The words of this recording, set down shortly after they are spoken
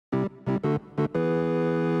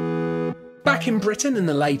Back in Britain in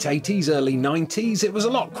the late 80s, early 90s, it was a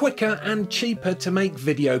lot quicker and cheaper to make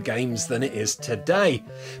video games than it is today.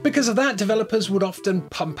 Because of that, developers would often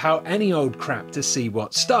pump out any old crap to see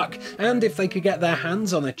what stuck, and if they could get their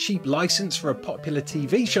hands on a cheap license for a popular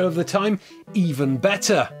TV show of the time, even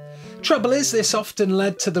better. Trouble is, this often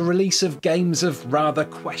led to the release of games of rather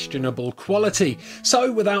questionable quality.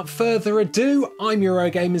 So without further ado, I'm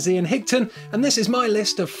Eurogamer's Ian Higton, and this is my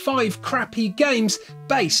list of 5 crappy games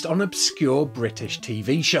based on obscure British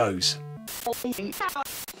TV shows.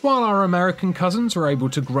 While our American cousins were able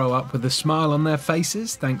to grow up with a smile on their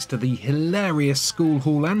faces thanks to the hilarious school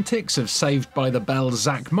hall antics of Saved by the Bell's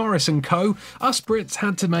Zach Morris and co, us Brits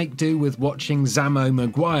had to make do with watching Zamo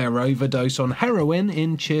Maguire overdose on heroin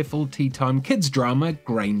in cheerful tea time kids drama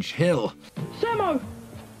Grange Hill. Zamo!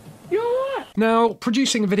 You're right! Now,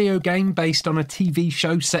 producing a video game based on a TV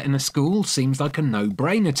show set in a school seems like a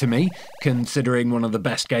no-brainer to me, considering one of the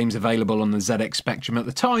best games available on the ZX Spectrum at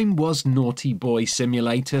the time was Naughty Boy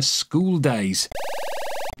Simulator School Days.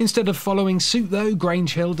 Instead of following suit though,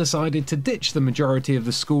 Grange Hill decided to ditch the majority of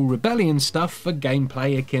the school rebellion stuff for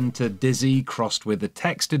gameplay akin to Dizzy crossed with a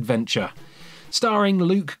text adventure. Starring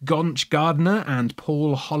Luke Gonch Gardner and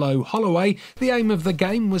Paul Hollow Holloway, the aim of the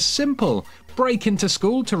game was simple: break into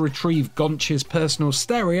school to retrieve Gonch's personal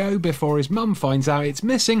stereo before his mum finds out it's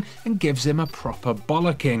missing and gives him a proper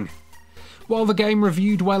bollocking. While the game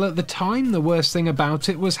reviewed well at the time, the worst thing about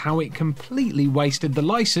it was how it completely wasted the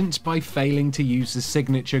license by failing to use the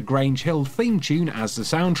signature Grange Hill theme tune as the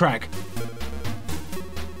soundtrack.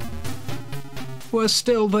 Worse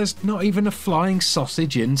still, there's not even a flying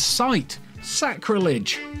sausage in sight.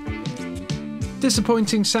 Sacrilege!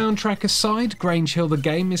 Disappointing soundtrack aside, Grange Hill the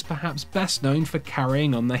game is perhaps best known for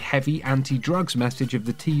carrying on the heavy anti-drugs message of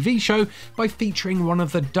the TV show by featuring one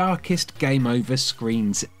of the darkest game over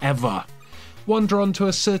screens ever. Wander onto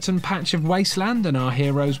a certain patch of wasteland and our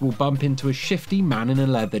heroes will bump into a shifty man in a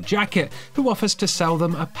leather jacket who offers to sell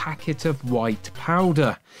them a packet of white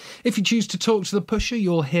powder. If you choose to talk to the pusher,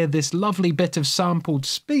 you'll hear this lovely bit of sampled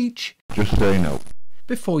speech. Just say no.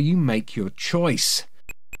 Before you make your choice.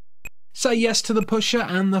 Say yes to the pusher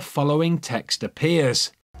and the following text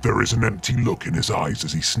appears. There is an empty look in his eyes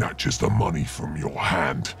as he snatches the money from your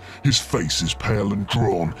hand. His face is pale and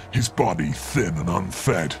drawn, his body thin and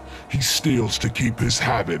unfed. He steals to keep his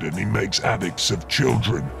habit and he makes addicts of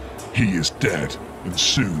children. He is dead, and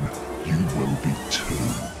soon you will be too.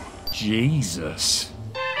 Jesus.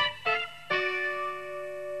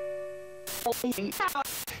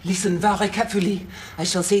 Listen very carefully. I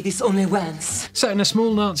shall say this only once. Set in a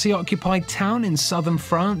small Nazi-occupied town in southern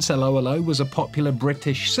France, Allo Allo was a popular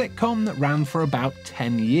British sitcom that ran for about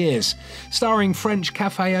 10 years. Starring French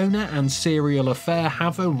cafe owner and serial affair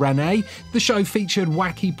haver René, the show featured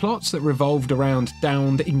wacky plots that revolved around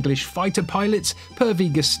downed English fighter pilots,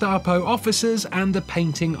 pervy Gestapo officers, and a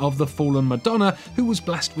painting of the fallen Madonna who was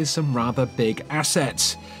blessed with some rather big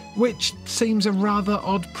assets. Which seems a rather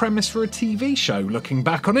odd premise for a TV show, looking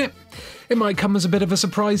back on it. It might come as a bit of a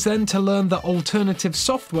surprise then to learn that Alternative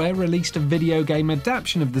Software released a video game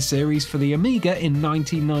adaptation of the series for the Amiga in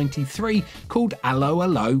 1993 called Allo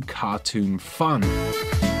Allo Cartoon Fun.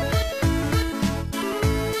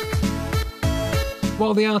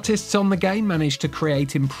 While the artists on the game managed to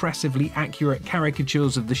create impressively accurate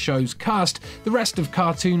caricatures of the show's cast, the rest of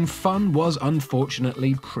Cartoon Fun was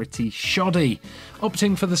unfortunately pretty shoddy.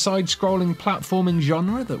 Opting for the side-scrolling platforming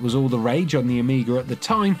genre that was all the rage on the Amiga at the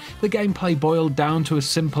time, the gameplay boiled down to a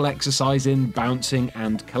simple exercise in bouncing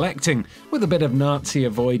and collecting, with a bit of Nazi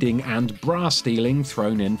avoiding and bra stealing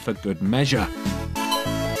thrown in for good measure.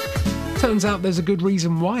 Turns out there's a good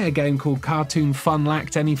reason why a game called Cartoon Fun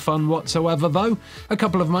lacked any fun whatsoever though. A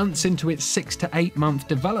couple of months into its 6 to 8 month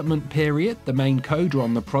development period, the main coder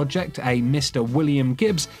on the project, a Mr. William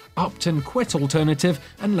Gibbs, upped and quit Alternative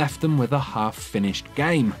and left them with a half-finished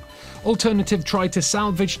game. Alternative tried to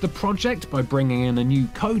salvage the project by bringing in a new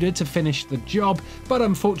coder to finish the job, but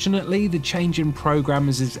unfortunately the change in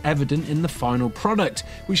programmers is evident in the final product,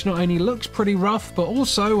 which not only looks pretty rough, but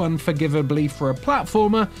also, unforgivably for a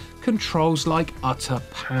platformer, controls like utter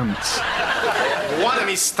pants. What a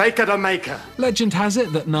mistake of the maker! Legend has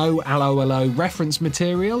it that no Allo Allo reference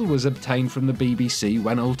material was obtained from the BBC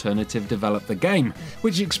when Alternative developed the game,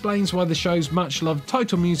 which explains why the show's much-loved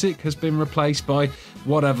title music has been replaced by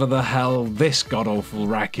whatever the hell this god-awful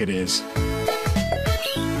racket is.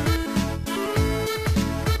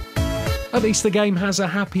 At least the game has a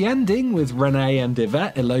happy ending, with René and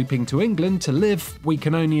Yvette eloping to England to live, we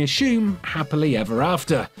can only assume, happily ever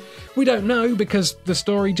after. We don't know because the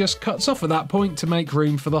story just cuts off at that point to make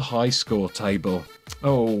room for the high score table.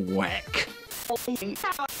 Oh, weck.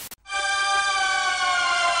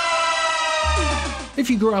 If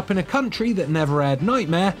you grew up in a country that never aired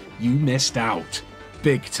Nightmare, you missed out.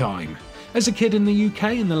 Big time. As a kid in the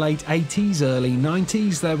UK in the late 80s, early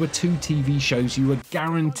 90s, there were 2 TV shows you were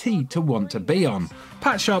guaranteed to want to be on.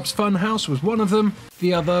 Pat Sharp's Funhouse was one of them,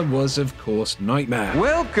 the other was, of course, Nightmare.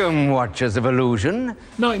 Welcome, Watchers of Illusion.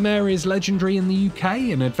 Nightmare is legendary in the UK,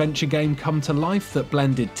 an adventure game come to life that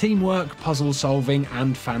blended teamwork, puzzle solving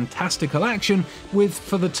and fantastical action with,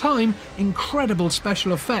 for the time, incredible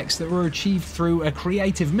special effects that were achieved through a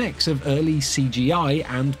creative mix of early CGI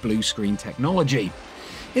and blue screen technology.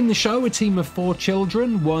 In the show, a team of 4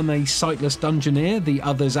 children, one a sightless dungeoneer, the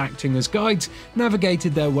others acting as guides,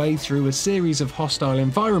 navigated their way through a series of hostile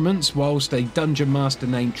environments whilst a dungeon master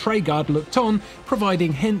named Treguard looked on,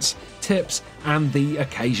 providing hints, tips and the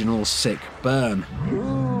occasional sick burn.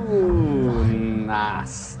 Ooh,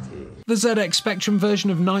 nasty. The ZX Spectrum version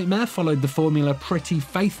of Nightmare followed the formula pretty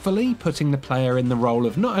faithfully, putting the player in the role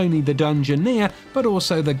of not only the dungeoneer, but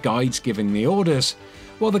also the guides giving the orders.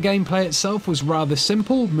 While the gameplay itself was rather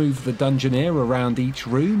simple, move the dungeoneer around each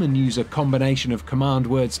room and use a combination of command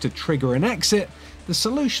words to trigger an exit, the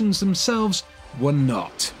solutions themselves were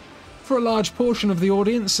not. For a large portion of the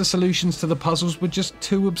audience, the solutions to the puzzles were just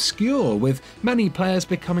too obscure, with many players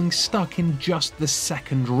becoming stuck in just the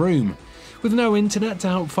second room. With no internet to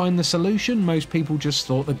help find the solution, most people just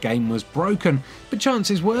thought the game was broken, but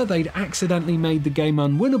chances were they'd accidentally made the game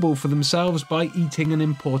unwinnable for themselves by eating an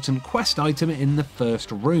important quest item in the first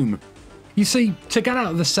room. You see, to get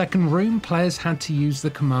out of the second room, players had to use the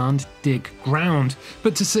command dig ground,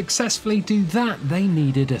 but to successfully do that, they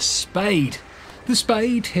needed a spade. The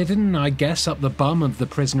spade, hidden, I guess, up the bum of the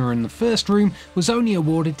prisoner in the first room, was only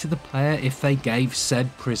awarded to the player if they gave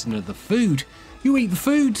said prisoner the food. You eat the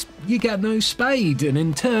food, you get no spade, and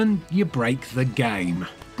in turn, you break the game.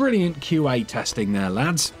 Brilliant QA testing there,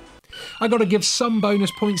 lads. I gotta give some bonus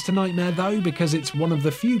points to Nightmare though, because it's one of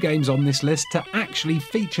the few games on this list to actually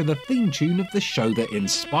feature the theme tune of the show that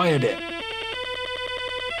inspired it.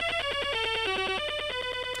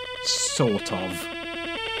 Sort of.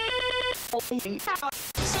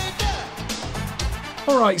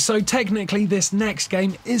 Alright, so technically this next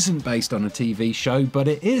game isn't based on a TV show, but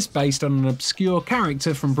it is based on an obscure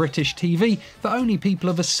character from British TV that only people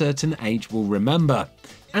of a certain age will remember.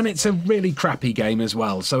 And it's a really crappy game as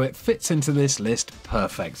well, so it fits into this list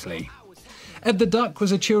perfectly. Ed the Duck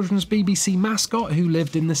was a children's BBC mascot who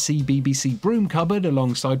lived in the CBBC broom cupboard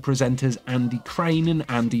alongside presenters Andy Crane and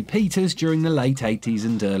Andy Peters during the late 80s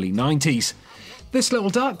and early 90s. This little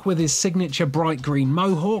duck, with his signature bright green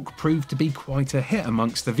mohawk, proved to be quite a hit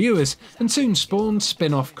amongst the viewers, and soon spawned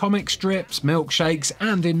spin-off comic strips, milkshakes,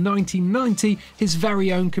 and in 1990, his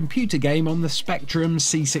very own computer game on the Spectrum,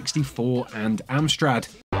 C64 and Amstrad.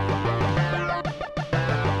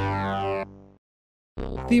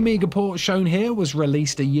 The Amiga port shown here was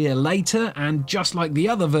released a year later, and just like the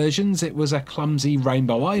other versions, it was a clumsy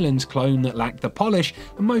Rainbow Islands clone that lacked the polish,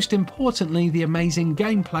 and most importantly, the amazing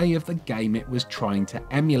gameplay of the game it was trying to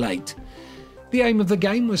emulate. The aim of the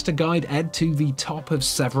game was to guide Ed to the top of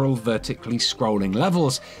several vertically scrolling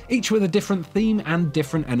levels, each with a different theme and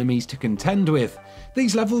different enemies to contend with.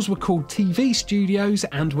 These levels were called TV studios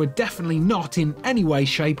and were definitely not in any way,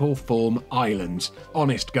 shape or form islands.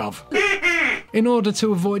 Honest gov. In order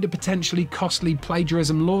to avoid a potentially costly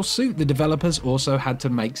plagiarism lawsuit, the developers also had to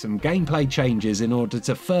make some gameplay changes in order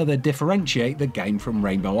to further differentiate the game from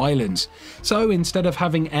Rainbow Islands. So instead of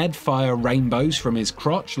having Ed fire rainbows from his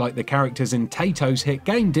crotch like the characters in Tato's hit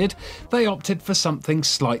game did, they opted for something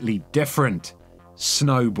slightly different.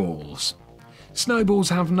 Snowballs. Snowballs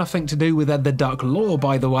have nothing to do with Ed the Duck lore,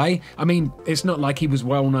 by the way. I mean, it's not like he was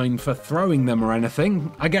well known for throwing them or anything.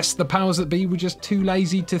 I guess the powers that be were just too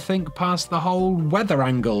lazy to think past the whole weather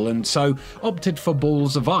angle, and so opted for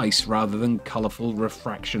balls of ice rather than colourful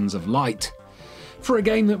refractions of light. For a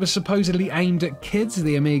game that was supposedly aimed at kids,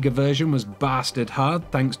 the Amiga version was bastard hard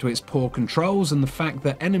thanks to its poor controls and the fact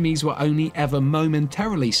that enemies were only ever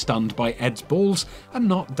momentarily stunned by Ed's balls and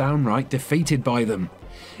not downright defeated by them.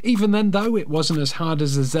 Even then though, it wasn't as hard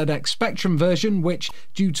as the ZX Spectrum version, which,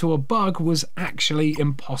 due to a bug, was actually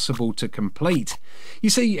impossible to complete. You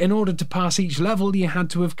see, in order to pass each level, you had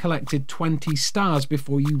to have collected 20 stars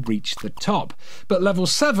before you reached the top. But level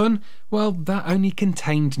 7, well, that only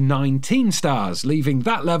contained 19 stars, leaving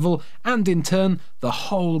that level, and in turn, the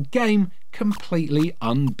whole game, completely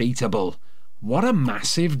unbeatable. What a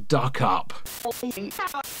massive duck up.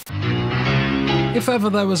 If ever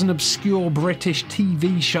there was an obscure British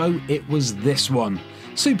TV show, it was this one.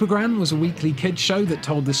 SuperGran was a weekly kids show that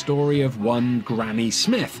told the story of one Granny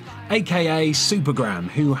Smith, aka SuperGran,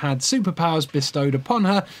 who had superpowers bestowed upon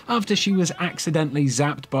her after she was accidentally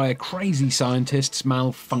zapped by a crazy scientist's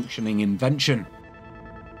malfunctioning invention.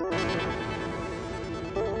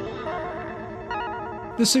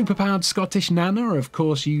 The superpowered Scottish Nana, of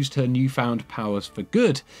course, used her newfound powers for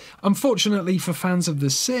good. Unfortunately for fans of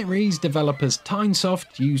the series, developers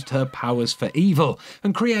Tynesoft used her powers for evil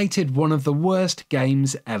and created one of the worst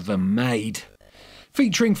games ever made.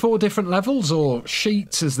 Featuring 4 different levels, or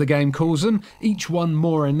sheets as the game calls them, each one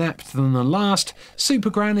more inept than the last,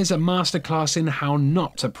 SuperGran is a masterclass in how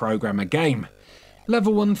not to program a game.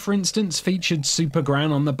 Level 1, for instance, featured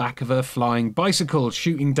SuperGran on the back of her flying bicycle,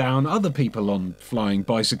 shooting down other people on flying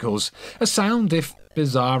bicycles. A sound, if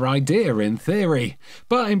bizarre, idea in theory.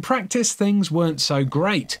 But in practice, things weren't so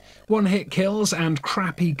great. One-hit kills and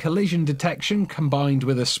crappy collision detection combined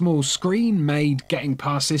with a small screen made getting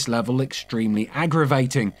past this level extremely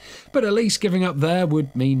aggravating. But at least giving up there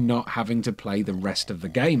would mean not having to play the rest of the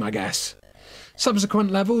game, I guess.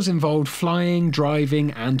 Subsequent levels involved flying,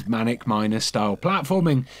 driving and Manic Miner style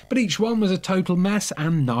platforming, but each one was a total mess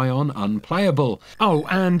and nigh on unplayable. Oh,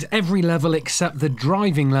 and every level except the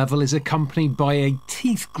driving level is accompanied by a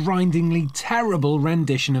teeth-grindingly terrible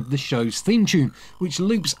rendition of the show's theme tune, which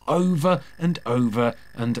loops over and over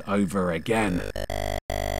and over again.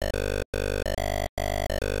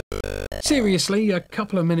 Seriously, a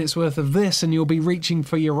couple of minutes worth of this and you'll be reaching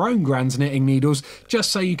for your own Gran's knitting needles just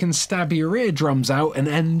so you can stab your eardrums out and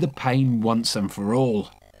end the pain once and for all.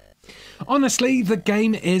 Honestly, the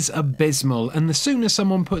game is abysmal, and the sooner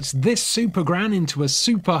someone puts this SuperGran into a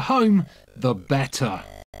super home, the better.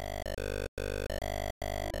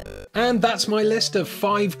 And that's my list of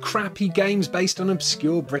 5 crappy games based on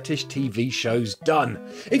obscure British TV shows done.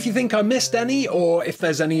 If you think I missed any, or if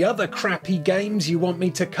there's any other crappy games you want me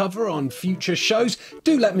to cover on future shows,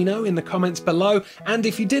 do let me know in the comments below. And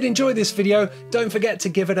if you did enjoy this video, don't forget to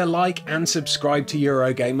give it a like and subscribe to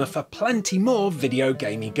Eurogamer for plenty more video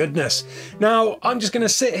gamey goodness. Now, I'm just going to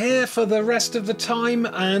sit here for the rest of the time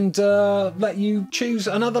and let you choose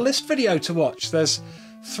another list video to watch. There's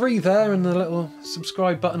 3 there and the little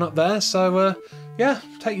subscribe button up there, so yeah,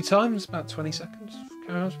 take your time. It's about 20 seconds.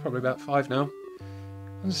 It's probably about 5 now.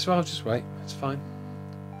 And so I'll just wait, it's fine.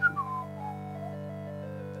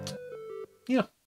 Yeah.